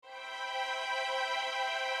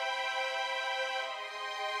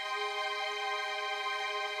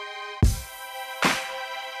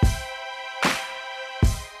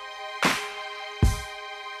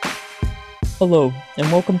Hello, and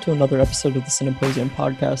welcome to another episode of the Symposium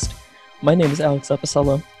podcast. My name is Alex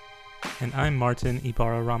Apicella. And I'm Martin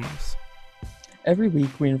Ibarra Ramos. Every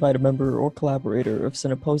week, we invite a member or collaborator of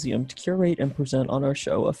Symposium to curate and present on our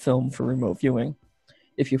show a film for remote viewing.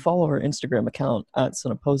 If you follow our Instagram account at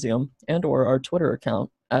Symposium and or our Twitter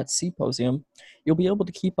account at Cposium, you'll be able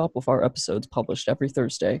to keep up with our episodes published every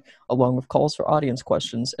Thursday, along with calls for audience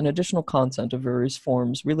questions and additional content of various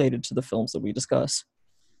forms related to the films that we discuss.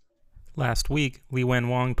 Last week, Li Wen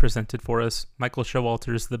Wong presented for us Michael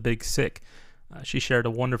Showalter's The Big Sick. She shared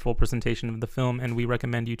a wonderful presentation of the film, and we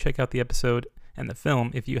recommend you check out the episode and the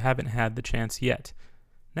film if you haven't had the chance yet.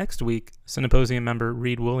 Next week, Symposium member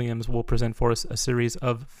Reed Williams will present for us a series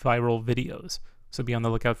of viral videos, so be on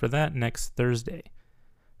the lookout for that next Thursday.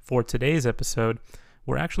 For today's episode,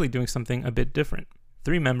 we're actually doing something a bit different.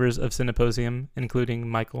 3 members of Symposium, including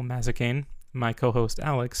Michael Mazzacane, my co-host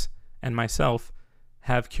Alex, and myself,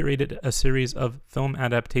 have curated a series of film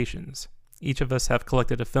adaptations. Each of us have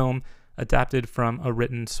collected a film adapted from a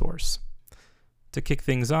written source. To kick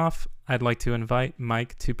things off, I'd like to invite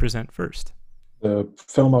Mike to present first. The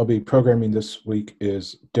film I'll be programming this week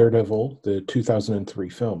is Daredevil, the 2003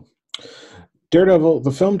 film. Daredevil, the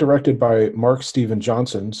film directed by Mark Steven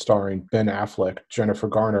Johnson, starring Ben Affleck, Jennifer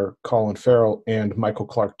Garner, Colin Farrell, and Michael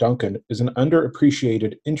Clark Duncan, is an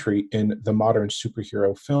underappreciated entry in the modern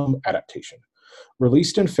superhero film adaptation.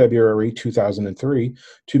 Released in February 2003,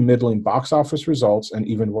 to middling box office results and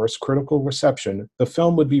even worse critical reception, the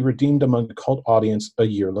film would be redeemed among the cult audience a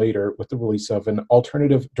year later with the release of an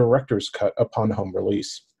alternative director's cut upon home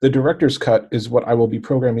release. The director's cut is what I will be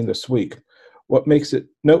programming this week. What makes it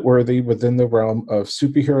noteworthy within the realm of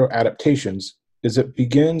superhero adaptations is it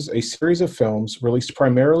begins a series of films released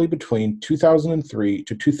primarily between 2003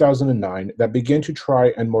 to 2009 that begin to try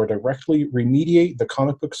and more directly remediate the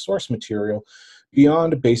comic book source material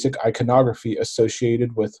beyond basic iconography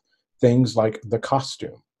associated with things like the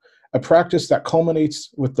costume, a practice that culminates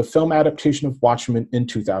with the film adaptation of Watchmen in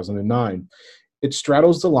 2009. It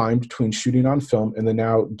straddles the line between shooting on film and the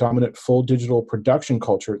now dominant full digital production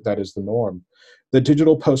culture that is the norm. The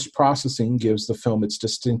digital post-processing gives the film its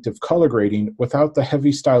distinctive color grading without the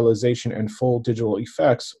heavy stylization and full digital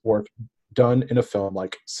effects work done in a film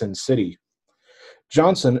like Sin City.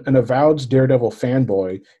 Johnson, an avowed Daredevil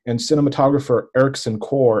fanboy, and cinematographer Erickson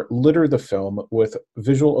Core litter the film with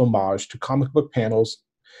visual homage to comic book panels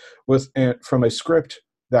from a script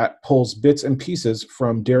that pulls bits and pieces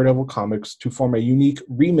from Daredevil comics to form a unique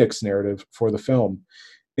remix narrative for the film.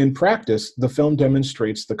 In practice, the film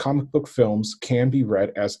demonstrates the comic book films can be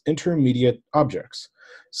read as intermediate objects,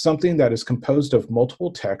 something that is composed of multiple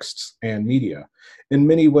texts and media. In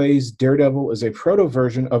many ways, Daredevil is a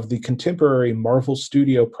proto-version of the contemporary Marvel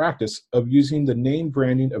Studio practice of using the name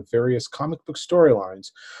branding of various comic book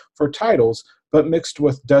storylines for titles, but mixed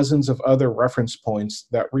with dozens of other reference points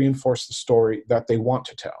that reinforce the story that they want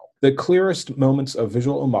to tell. The clearest moments of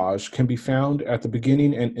visual homage can be found at the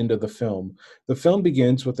beginning and end of the film. The film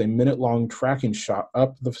begins with a minute-long tracking shot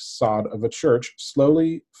up the facade of a church,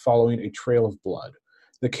 slowly following a trail of blood.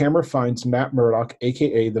 The camera finds Matt Murdock,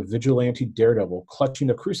 aka the vigilante Daredevil,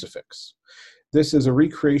 clutching a crucifix. This is a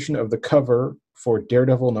recreation of the cover for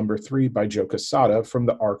Daredevil number 3 by Joe Quesada from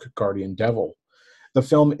the arc Guardian Devil. The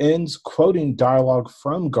film ends quoting dialogue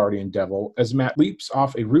from Guardian Devil as Matt leaps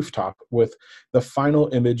off a rooftop with the final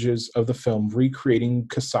images of the film recreating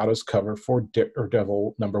Quesada's cover for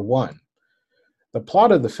Daredevil number 1. The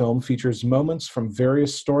plot of the film features moments from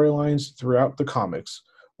various storylines throughout the comics.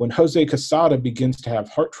 When Jose Quesada begins to have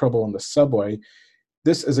heart trouble in the subway,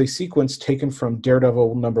 this is a sequence taken from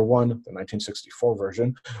Daredevil number 1, the 1964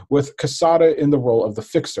 version, with Quesada in the role of the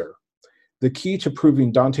Fixer. The key to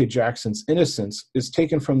proving Dante Jackson's innocence is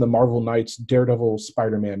taken from the Marvel Knights Daredevil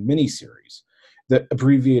Spider-Man miniseries. The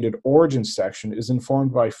abbreviated origin section is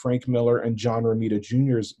informed by Frank Miller and John Romita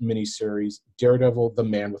Jr.'s miniseries Daredevil, the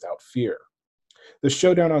Man Without Fear. The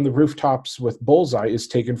showdown on the rooftops with Bullseye is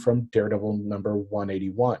taken from Daredevil number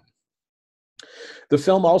 181. The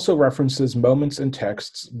film also references moments and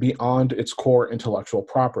texts beyond its core intellectual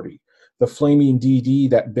property. The flaming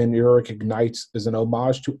DD that Ben Urich ignites is an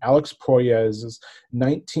homage to Alex Proyas's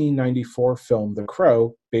 1994 film The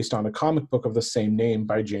Crow, based on a comic book of the same name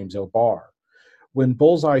by James L. Barr. When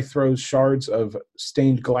Bullseye throws shards of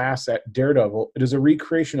stained glass at Daredevil, it is a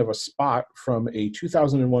recreation of a spot from a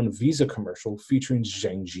 2001 Visa commercial featuring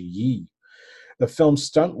Zhang Ziyi. The film's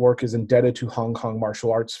stunt work is indebted to Hong Kong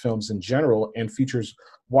martial arts films in general and features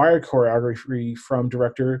wire choreography from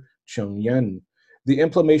director Chung Yen. The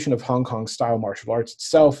implementation of Hong Kong-style martial arts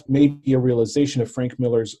itself may be a realization of Frank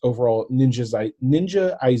Miller's overall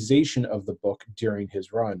ninjaization of the book during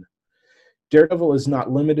his run. Daredevil is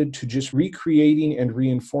not limited to just recreating and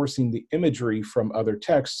reinforcing the imagery from other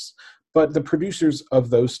texts, but the producers of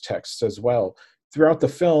those texts as well. Throughout the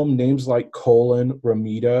film, names like Colin,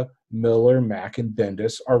 Romita, Miller, Mack, and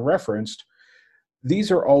Bendis are referenced.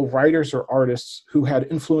 These are all writers or artists who had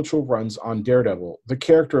influential runs on Daredevil. The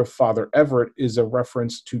character of Father Everett is a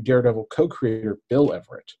reference to Daredevil co-creator Bill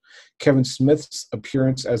Everett. Kevin Smith's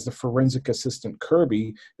appearance as the forensic assistant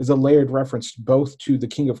Kirby is a layered reference both to the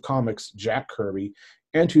King of Comics, Jack Kirby,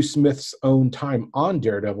 and to Smith's own time on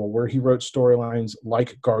Daredevil, where he wrote storylines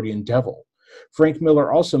like Guardian Devil. Frank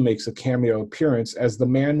Miller also makes a cameo appearance as the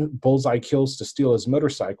man Bullseye kills to steal his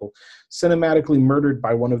motorcycle, cinematically murdered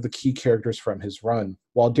by one of the key characters from his run.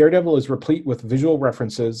 While Daredevil is replete with visual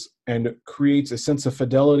references and creates a sense of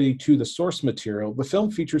fidelity to the source material, the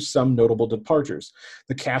film features some notable departures.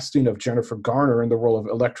 The casting of Jennifer Garner in the role of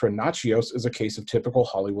Elektra Natchios is a case of typical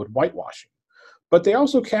Hollywood whitewashing. But they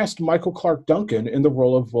also cast Michael Clark Duncan in the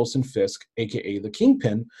role of Wilson Fisk, aka the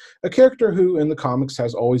Kingpin, a character who in the comics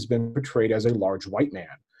has always been portrayed as a large white man.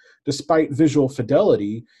 Despite visual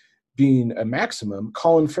fidelity being a maximum,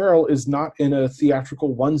 Colin Farrell is not in a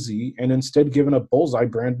theatrical onesie and instead given a bullseye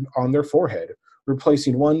brand on their forehead,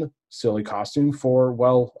 replacing one silly costume for,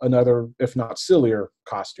 well, another, if not sillier,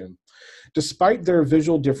 costume. Despite their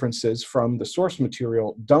visual differences from the source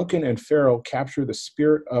material, Duncan and Farrell capture the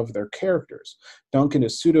spirit of their characters. Duncan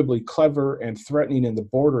is suitably clever and threatening in the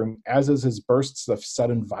boardroom, as is his bursts of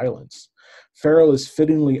sudden violence. Farrell is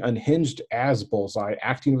fittingly unhinged as Bullseye,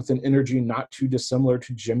 acting with an energy not too dissimilar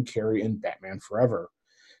to Jim Carrey in Batman Forever.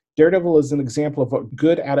 Daredevil is an example of what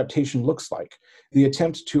good adaptation looks like, the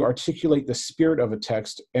attempt to articulate the spirit of a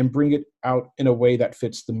text and bring it out in a way that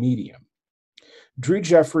fits the medium. Drew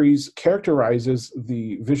Jeffries characterizes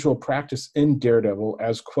the visual practice in Daredevil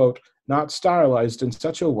as, quote, not stylized in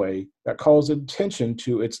such a way that calls attention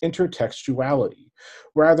to its intertextuality.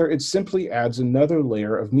 Rather, it simply adds another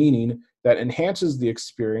layer of meaning that enhances the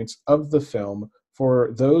experience of the film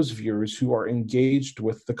for those viewers who are engaged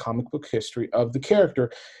with the comic book history of the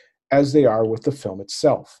character as they are with the film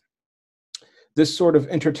itself. This sort of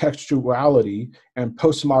intertextuality and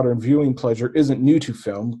postmodern viewing pleasure isn't new to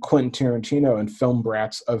film. Quentin Tarantino and film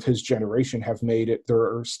brats of his generation have made it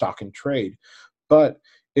their stock in trade. But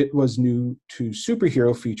it was new to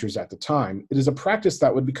superhero features at the time. It is a practice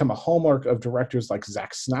that would become a hallmark of directors like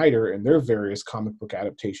Zack Snyder and their various comic book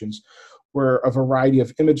adaptations, where a variety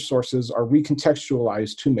of image sources are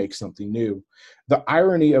recontextualized to make something new. The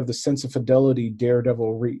irony of the sense of fidelity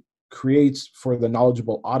Daredevil creates for the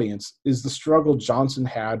knowledgeable audience is the struggle Johnson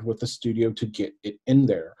had with the studio to get it in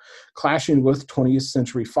there, clashing with 20th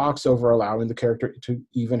Century Fox over allowing the character to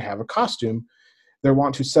even have a costume. They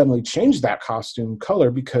want to suddenly change that costume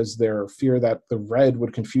color because they fear that the red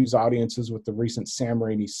would confuse audiences with the recent Sam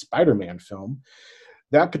Raimi Spider-Man film.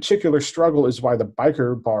 That particular struggle is why the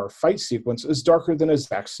biker bar fight sequence is darker than a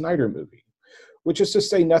Zack Snyder movie, which is to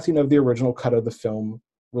say nothing of the original cut of the film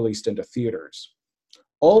released into theaters.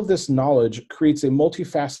 All of this knowledge creates a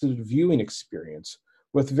multifaceted viewing experience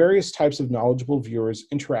with various types of knowledgeable viewers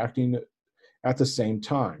interacting at the same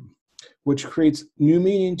time, which creates new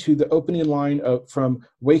meaning to the opening line from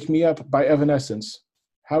Wake Me Up by Evanescence.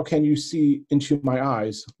 How can you see into my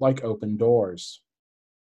eyes like open doors?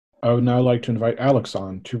 I would now like to invite Alex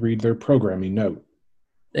on to read their programming note.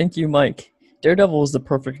 Thank you, Mike. Daredevil is the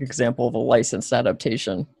perfect example of a licensed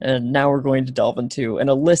adaptation, and now we're going to delve into an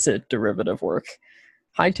illicit derivative work.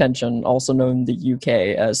 High Tension, also known in the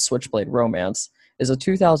UK as Switchblade Romance, is a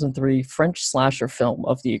 2003 French slasher film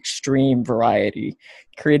of the extreme variety,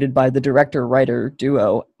 created by the director-writer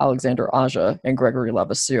duo Alexandre Aja and Gregory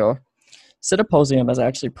Levasseur. Cineposium has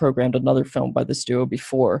actually programmed another film by this duo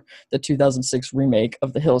before, the 2006 remake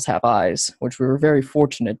of The Hills Have Eyes, which we were very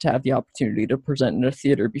fortunate to have the opportunity to present in a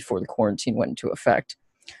theater before the quarantine went into effect.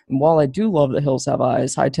 And while I do love The Hills Have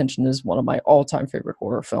Eyes, High Tension is one of my all-time favorite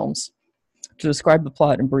horror films. To describe the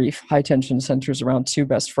plot in brief, High Tension centers around two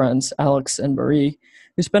best friends, Alex and Marie,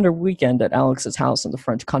 who spend a weekend at Alex's house in the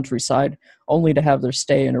French countryside, only to have their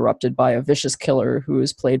stay interrupted by a vicious killer who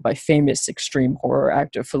is played by famous extreme horror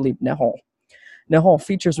actor Philippe Nahon. Nahon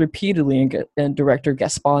features repeatedly in director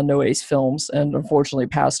Gaspard Noé's films and unfortunately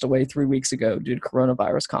passed away 3 weeks ago due to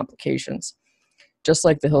coronavirus complications. Just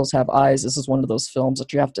like The Hills Have Eyes, this is one of those films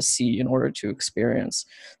that you have to see in order to experience.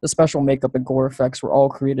 The special makeup and gore effects were all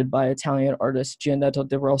created by Italian artist Gianetto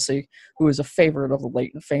De Rossi, who is a favorite of the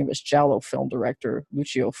late and famous Giallo film director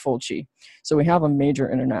Lucio Fulci. So we have a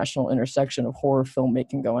major international intersection of horror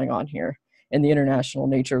filmmaking going on here. And the international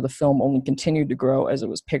nature of the film only continued to grow as it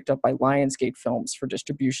was picked up by Lionsgate Films for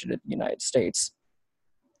distribution in the United States.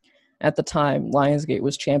 At the time, Lionsgate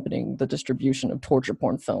was championing the distribution of torture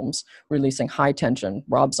porn films, releasing High Tension,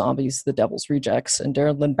 Rob Zombie's The Devil's Rejects, and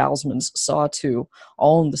Darren Lynn Bousman's Saw 2,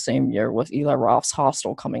 all in the same year, with Eli Roth's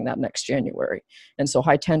Hostel coming that next January. And so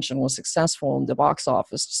High Tension was successful in the box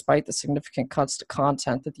office despite the significant cuts to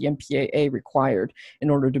content that the MPAA required in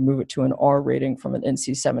order to move it to an R rating from an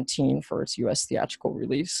NC-17 for its US theatrical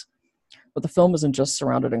release. But the film isn't just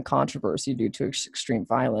surrounded in controversy due to extreme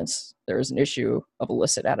violence. There is an issue of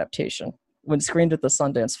illicit adaptation. When screened at the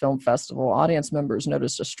Sundance Film Festival, audience members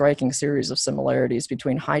noticed a striking series of similarities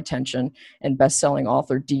between High Tension and best-selling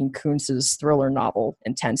author Dean Koontz's thriller novel,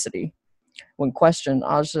 Intensity. When questioned,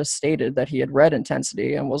 Aja stated that he had read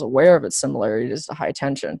Intensity and was aware of its similarities to High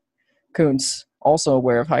Tension. Koontz, also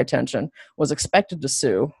aware of High Tension, was expected to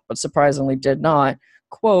sue, but surprisingly did not,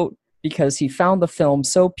 quote, because he found the film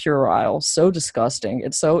so puerile, so disgusting,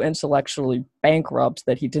 and so intellectually bankrupt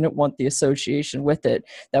that he didn't want the association with it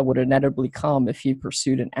that would inevitably come if he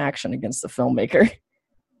pursued an action against the filmmaker.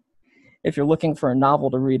 If you're looking for a novel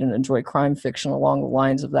to read and enjoy crime fiction along the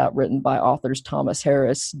lines of that written by authors Thomas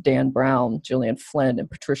Harris, Dan Brown, Gillian Flynn, and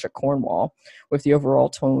Patricia Cornwall, with the overall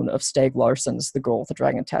tone of Steg Larsson's The Girl with the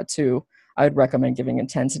Dragon Tattoo, I would recommend giving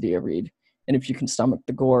Intensity a read. And if you can stomach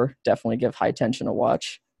the gore, definitely give High Tension a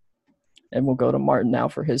watch. And we'll go to Martin now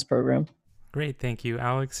for his program. Great, thank you,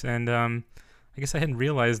 Alex. And I guess I hadn't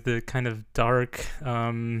realized the kind of dark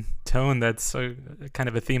tone that's kind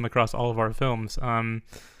of a theme across all of our films.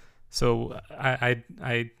 So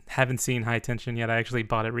I haven't seen High Tension yet. I actually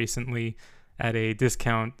bought it recently at a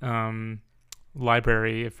discount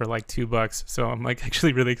library for like $2. So I'm like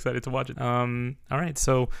actually really excited to watch it. All right,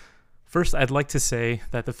 so first I'd like to say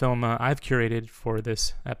that the film I've curated for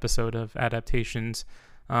this episode of Adaptations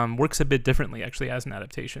works a bit differently, actually, as an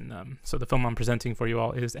adaptation. So the film I'm presenting for you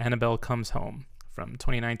all is Annabelle Comes Home from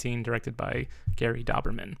 2019, directed by Gary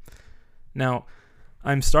Dauberman. Now,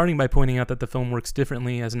 I'm starting by pointing out that the film works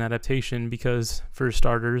differently as an adaptation because, for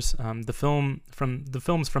starters, the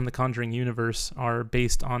films from the Conjuring universe are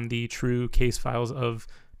based on the true case files of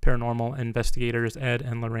paranormal investigators Ed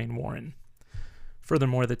and Lorraine Warren.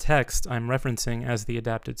 Furthermore, the text I'm referencing as the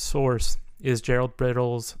adapted source is Gerald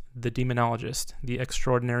Brittle's The Demonologist, The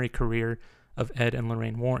Extraordinary Career of Ed and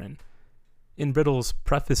Lorraine Warren. In Brittle's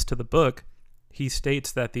preface to the book, he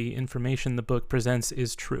states that the information the book presents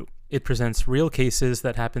is true. It presents real cases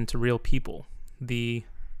that happened to real people, the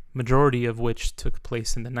majority of which took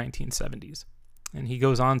place in the 1970s. And he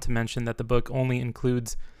goes on to mention that the book only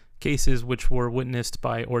includes cases which were witnessed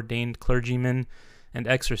by ordained clergymen and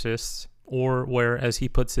exorcists, or where, as he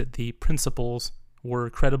puts it, the principles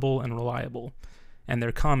were credible and reliable, and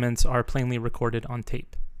their comments are plainly recorded on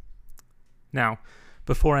tape. Now,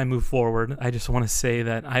 before I move forward, I just want to say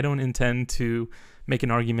that I don't intend to make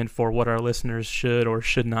an argument for what our listeners should or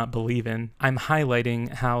should not believe in. I'm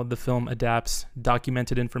highlighting how the film adapts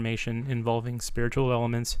documented information involving spiritual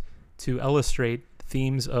elements to illustrate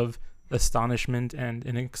themes of astonishment and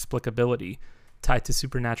inexplicability tied to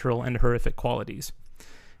supernatural and horrific qualities,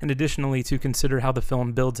 and additionally to consider how the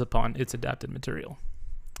film builds upon its adapted material.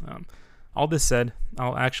 All this said,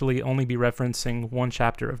 I'll actually only be referencing one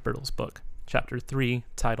chapter of Brittle's book, Chapter 3,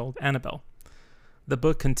 titled Annabelle. The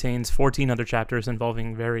book contains 14 other chapters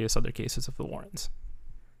involving various other cases of the Warrens.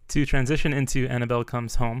 To transition into Annabelle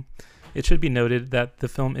Comes Home, it should be noted that the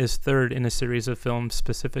film is third in a series of films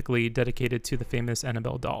specifically dedicated to the famous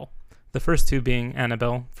Annabelle doll. The first two being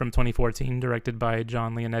Annabelle from 2014, directed by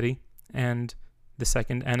John Leonetti, and the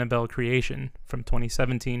second, Annabelle Creation, from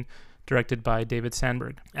 2017, directed by David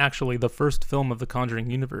Sandberg. Actually, the first film of the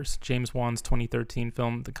Conjuring universe, James Wan's 2013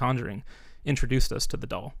 film The Conjuring, introduced us to the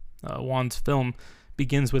doll. Wan's film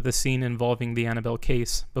begins with a scene involving the Annabelle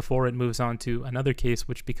case before it moves on to another case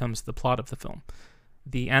which becomes the plot of the film.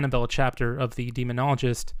 The Annabelle chapter of The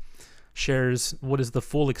Demonologist shares what is the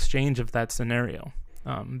full exchange of that scenario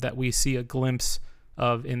that we see a glimpse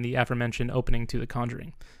of in the aforementioned opening to The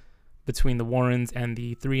Conjuring, between the Warrens and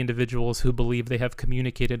the three individuals who believe they have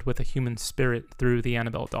communicated with a human spirit through the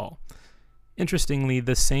Annabelle doll. Interestingly,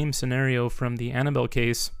 the same scenario from the Annabelle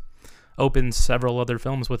case opens several other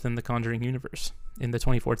films within the Conjuring universe, in the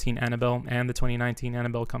 2014 Annabelle and the 2019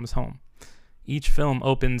 Annabelle Comes Home. Each film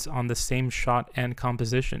opens on the same shot and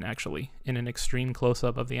composition, actually, in an extreme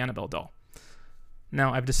close-up of the Annabelle doll.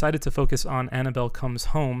 Now, I've decided to focus on Annabelle Comes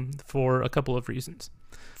Home for a couple of reasons.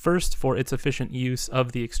 First, for its efficient use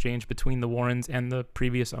of the exchange between the Warrens and the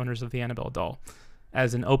previous owners of the Annabelle doll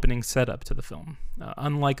as an opening setup to the film.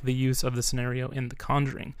 Unlike the use of the scenario in The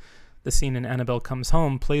Conjuring, the scene in Annabelle Comes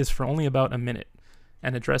Home plays for only about a minute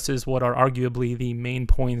and addresses what are arguably the main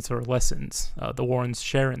points or lessons the Warrens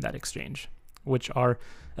share in that exchange. which are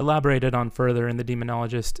elaborated on further in The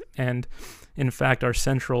Demonologist and, in fact, are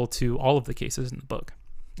central to all of the cases in the book.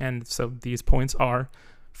 And so these points are,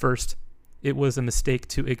 first, it was a mistake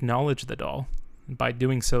to acknowledge the doll. By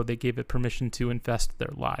doing so, they gave it permission to infest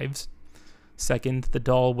their lives. Second, the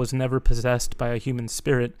doll was never possessed by a human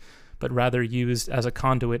spirit, but rather used as a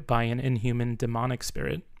conduit by an inhuman demonic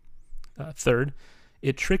spirit. Third,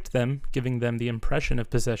 it tricked them, giving them the impression of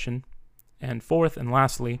possession. And fourth, and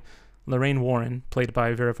lastly, Lorraine Warren, played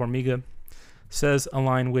by Vera Farmiga, says a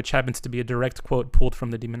line which happens to be a direct quote pulled from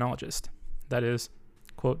The Demonologist. That is,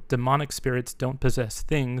 quote, "Demonic spirits don't possess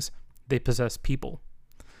things, they possess people,"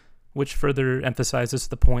 which further emphasizes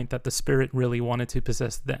the point that the spirit really wanted to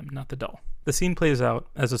possess them, not the doll. The scene plays out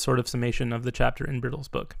as a sort of summation of the chapter in Brittle's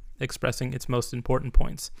book, expressing its most important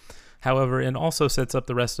points. However, it also sets up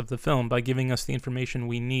the rest of the film by giving us the information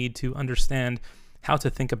we need to understand how to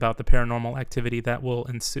think about the paranormal activity that will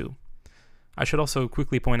ensue. I should also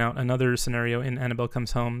quickly point out another scenario in Annabelle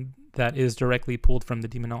Comes Home that is directly pulled from the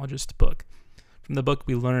Demonologist book. From the book,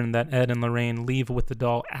 we learn that Ed and Lorraine leave with the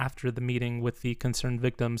doll after the meeting with the concerned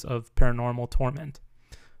victims of paranormal torment,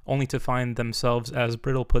 only to find themselves, as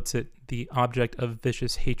Brittle puts it, the object of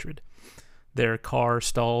vicious hatred. Their car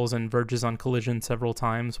stalls and verges on collision several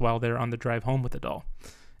times while they're on the drive home with the doll.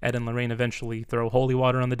 Ed and Lorraine eventually throw holy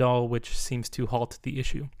water on the doll, which seems to halt the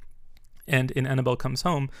issue. And in Annabelle Comes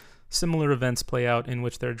Home, similar events play out in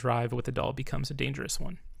which their drive with the doll becomes a dangerous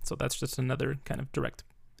one. So that's just another kind of direct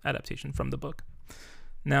adaptation from the book.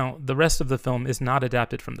 Now, the rest of the film is not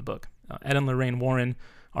adapted from the book. Ed and Lorraine Warren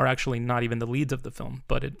are actually not even the leads of the film,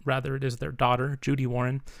 but rather it is their daughter, Judy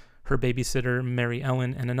Warren, her babysitter, Mary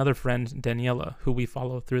Ellen, and another friend, Daniela, who we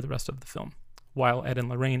follow through the rest of the film, while Ed and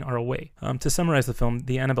Lorraine are away. To summarize the film,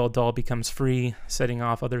 the Annabelle doll becomes free, setting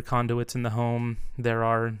off other conduits in the home. There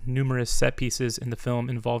are numerous set pieces in the film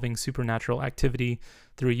involving supernatural activity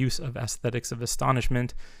through use of aesthetics of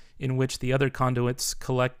astonishment, in which the other conduits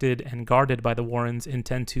collected and guarded by the Warrens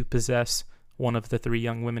intend to possess one of the three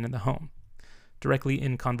young women in the home, directly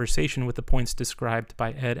in conversation with the points described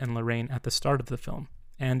by Ed and Lorraine at the start of the film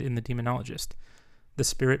and in The Demonologist. The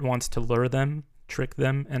spirit wants to lure them, trick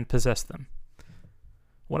them, and possess them.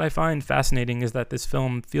 What I find fascinating is that this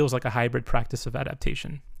film feels like a hybrid practice of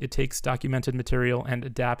adaptation. It takes documented material and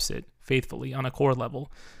adapts it faithfully on a core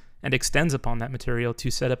level, and extends upon that material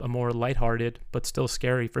to set up a more lighthearted, but still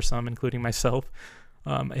scary for some, including myself,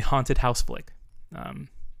 a haunted house flick.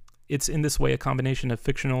 It's in this way a combination of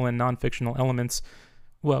fictional and non-fictional elements,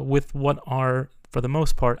 with what are, for the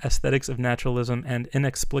most part, aesthetics of naturalism and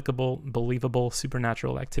inexplicable, believable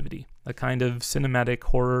supernatural activity, a kind of cinematic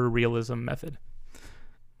horror realism method.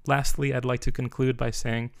 Lastly, I'd like to conclude by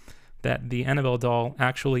saying that the Annabelle doll,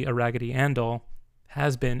 actually a Raggedy Ann doll,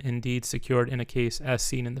 has been indeed secured in a case as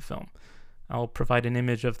seen in the film. I'll provide an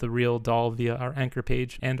image of the real doll via our Anchor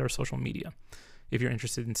page and our social media, if you're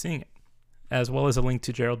interested in seeing it, as well as a link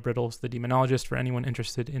to Gerald Brittle's The Demonologist for anyone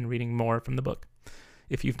interested in reading more from the book.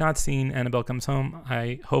 If you've not seen Annabelle Comes Home,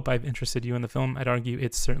 I hope I've interested you in the film. I'd argue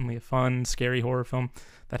it's certainly a fun, scary horror film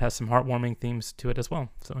that has some heartwarming themes to it as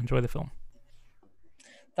well, so enjoy the film.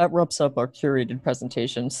 That wraps up our curated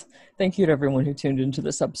presentations. Thank you to everyone who tuned into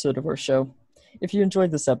this episode of our show. If you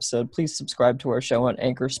enjoyed this episode, please subscribe to our show on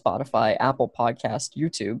Anchor, Spotify, Apple Podcast,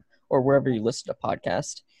 YouTube, or wherever you listen to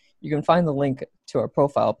podcasts. You can find the link to our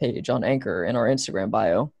profile page on Anchor in our Instagram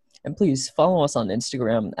bio. And please follow us on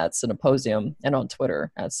Instagram at Cineposium and on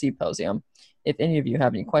Twitter at Cposium if any of you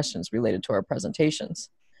have any questions related to our presentations.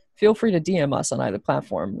 Feel free to DM us on either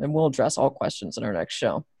platform, and we'll address all questions in our next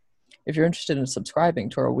show. If you're interested in subscribing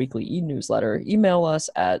to our weekly e-newsletter, email us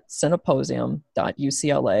at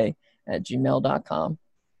cineposium.ucla@gmail.com.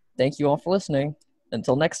 Thank you all for listening.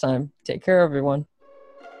 Until next time, take care, everyone.